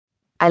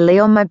I lay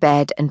on my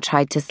bed and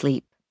tried to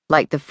sleep,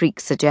 like the freak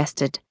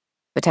suggested,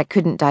 but I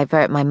couldn't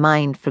divert my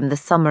mind from the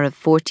summer of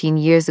 14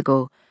 years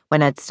ago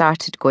when I'd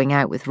started going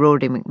out with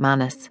Rory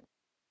McManus.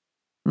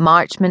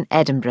 Marchmont,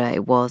 Edinburgh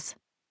it was.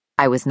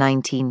 I was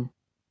 19.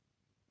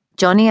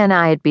 Johnny and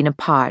I had been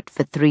apart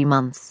for 3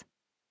 months.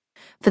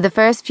 For the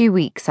first few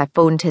weeks I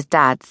phoned his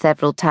dad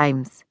several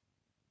times.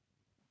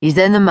 He's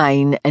in the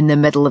mine in the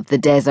middle of the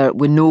desert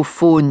with no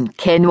phone,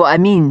 ken what I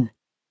mean?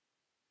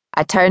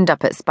 I turned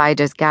up at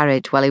Spider's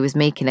garage while he was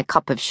making a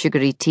cup of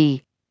sugary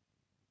tea.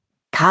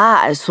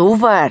 Kat, it's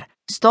over.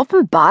 Stop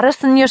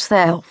embarrassing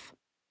yourself.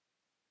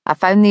 I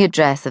found the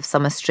address of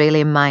some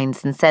Australian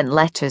mines and sent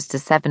letters to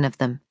 7 of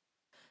them.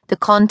 The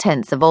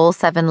contents of all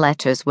 7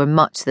 letters were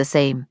much the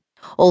same,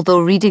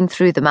 although reading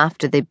through them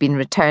after they'd been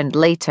returned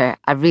later,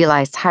 I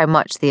realised how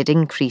much they had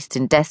increased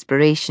in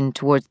desperation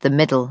towards the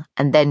middle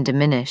and then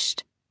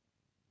diminished.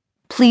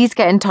 Please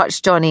get in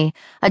touch, Johnny.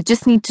 I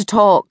just need to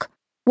talk.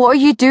 What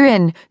are you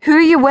doing? Who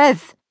are you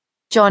with?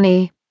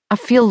 Johnny, I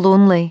feel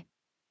lonely.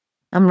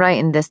 I'm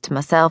writing this to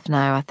myself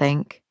now, I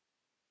think.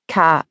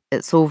 Kat,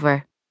 it's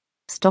over.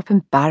 Stop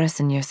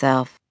embarrassing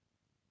yourself.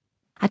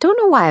 I don't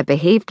know why I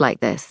behaved like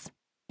this.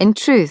 In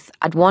truth,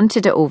 I'd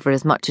wanted it over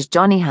as much as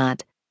Johnny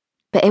had,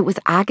 but it was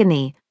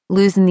agony,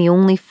 losing the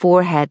only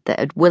forehead that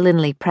had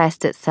willingly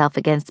pressed itself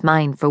against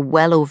mine for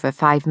well over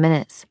 5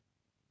 minutes.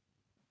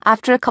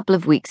 After a couple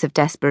of weeks of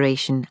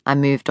desperation, I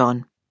moved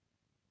on.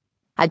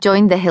 I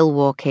joined the hill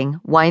walking,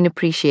 wine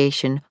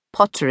appreciation,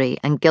 pottery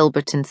and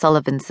Gilbert and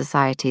Sullivan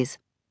societies.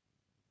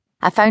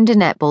 I found a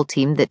netball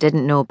team that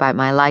didn't know about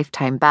my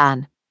lifetime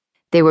ban.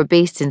 They were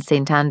based in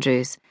St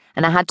Andrews,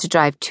 and I had to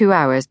drive 2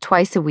 hours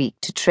twice a week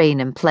to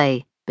train and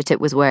play, but it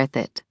was worth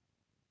it.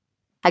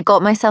 I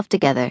got myself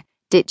together,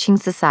 ditching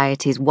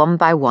societies one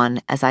by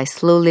one as I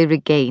slowly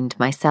regained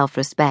my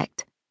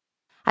self-respect.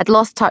 I'd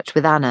lost touch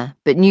with Anna,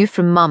 but knew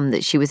from Mum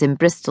that she was in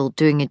Bristol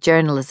doing a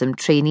journalism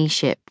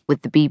traineeship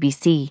with the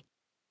BBC.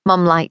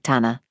 Mum liked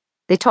Anna.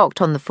 They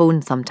talked on the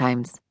phone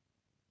sometimes.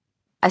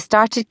 I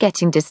started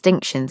getting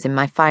distinctions in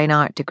my fine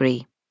art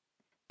degree.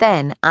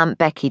 Then Aunt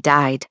Becky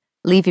died,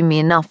 leaving me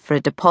enough for a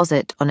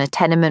deposit on a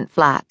tenement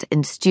flat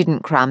in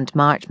student-crammed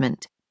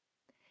Marchmont.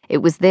 It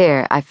was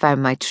there I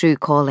found my true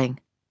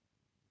calling.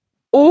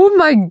 Oh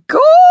my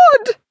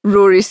God!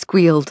 Rory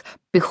squealed,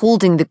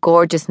 beholding the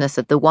gorgeousness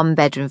of the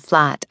one-bedroom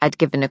flat I'd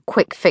given a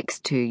quick fix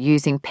to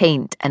using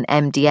paint and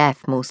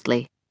MDF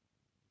mostly.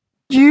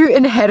 You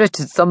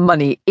inherited some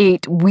money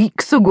 8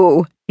 weeks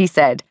ago, he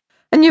said,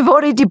 and you've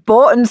already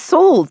bought and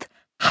sold.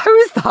 How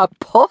is that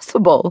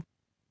possible?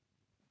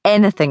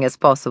 Anything is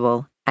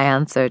possible, I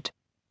answered.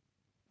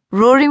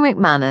 Rory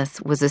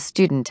McManus was a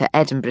student at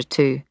Edinburgh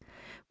too.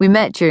 We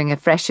met during a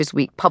Freshers'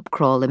 Week pub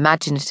crawl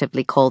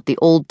imaginatively called the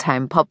Old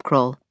Town Pub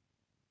Crawl.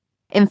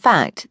 In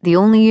fact, the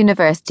only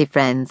university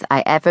friends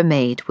I ever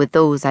made were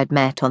those I'd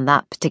met on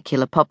that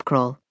particular pub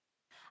crawl.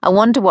 I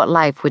wonder what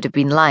life would have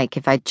been like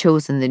if I'd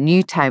chosen the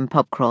New Town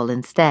pub crawl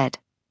instead.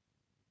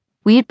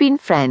 We had been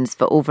friends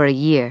for over a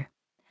year.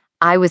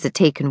 I was a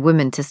taken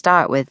woman to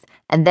start with,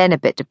 and then a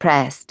bit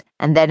depressed,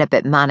 and then a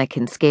bit manic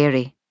and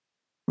scary.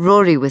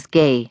 Rory was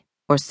gay,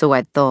 or so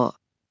I'd thought.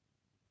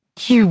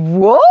 You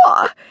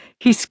what?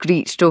 He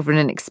screeched over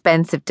an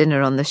expensive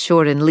dinner on the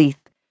shore in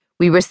Leith.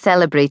 We were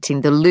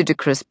celebrating the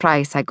ludicrous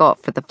price I got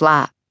for the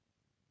flat.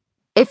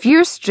 If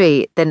you're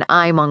straight, then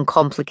I'm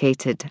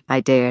uncomplicated,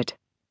 I dared.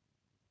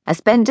 I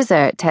spent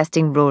dessert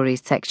testing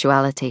Rory's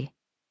sexuality.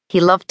 He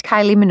loved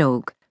Kylie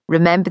Minogue,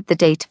 remembered the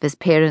date of his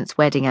parents'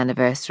 wedding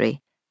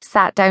anniversary,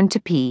 sat down to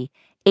pee,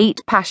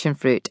 ate passion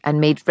fruit and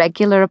made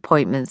regular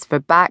appointments for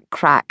back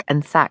crack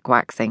and sack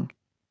waxing.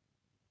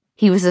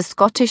 He was a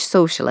Scottish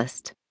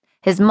socialist.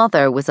 His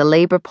mother was a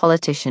Labour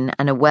politician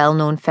and a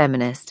well-known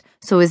feminist,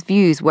 so his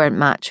views weren't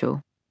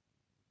macho.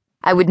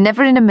 I would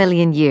never in a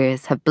million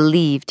years have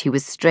believed he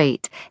was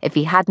straight if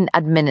he hadn't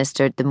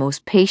administered the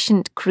most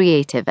patient,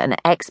 creative and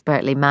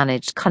expertly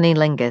managed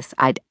cunnilingus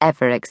I'd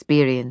ever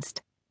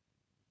experienced.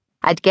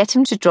 I'd get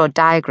him to draw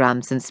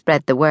diagrams and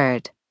spread the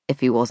word, if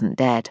he wasn't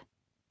dead.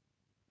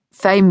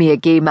 Find me a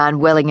gay man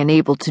willing and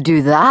able to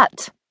do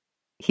that,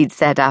 he'd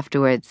said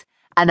afterwards,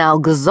 and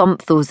I'll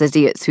gazump those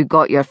idiots who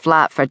got your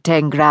flat for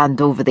 10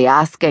 grand over the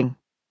asking.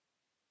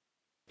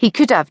 He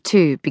could have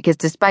too, because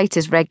despite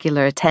his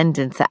regular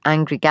attendance at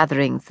angry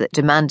gatherings that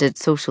demanded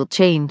social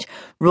change,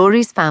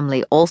 Rory's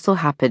family also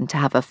happened to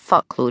have a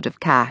fuckload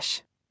of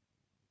cash.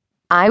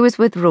 I was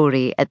with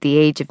Rory at the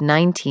age of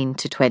 19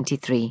 to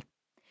 23.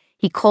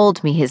 He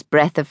called me his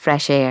breath of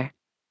fresh air.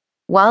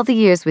 While the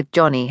years with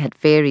Johnny had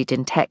varied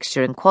in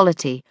texture and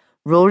quality,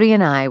 Rory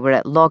and I were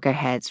at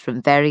loggerheads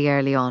from very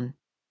early on.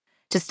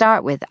 To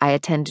start with, I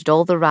attended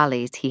all the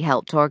rallies he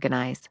helped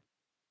organise.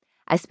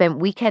 I spent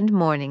weekend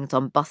mornings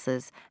on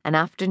buses and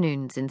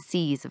afternoons in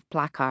seas of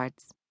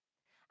placards.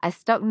 I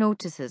stuck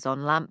notices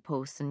on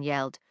lampposts and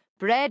yelled,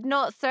 "Bread,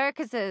 not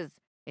circuses,"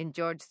 in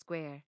George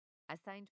Square. I signed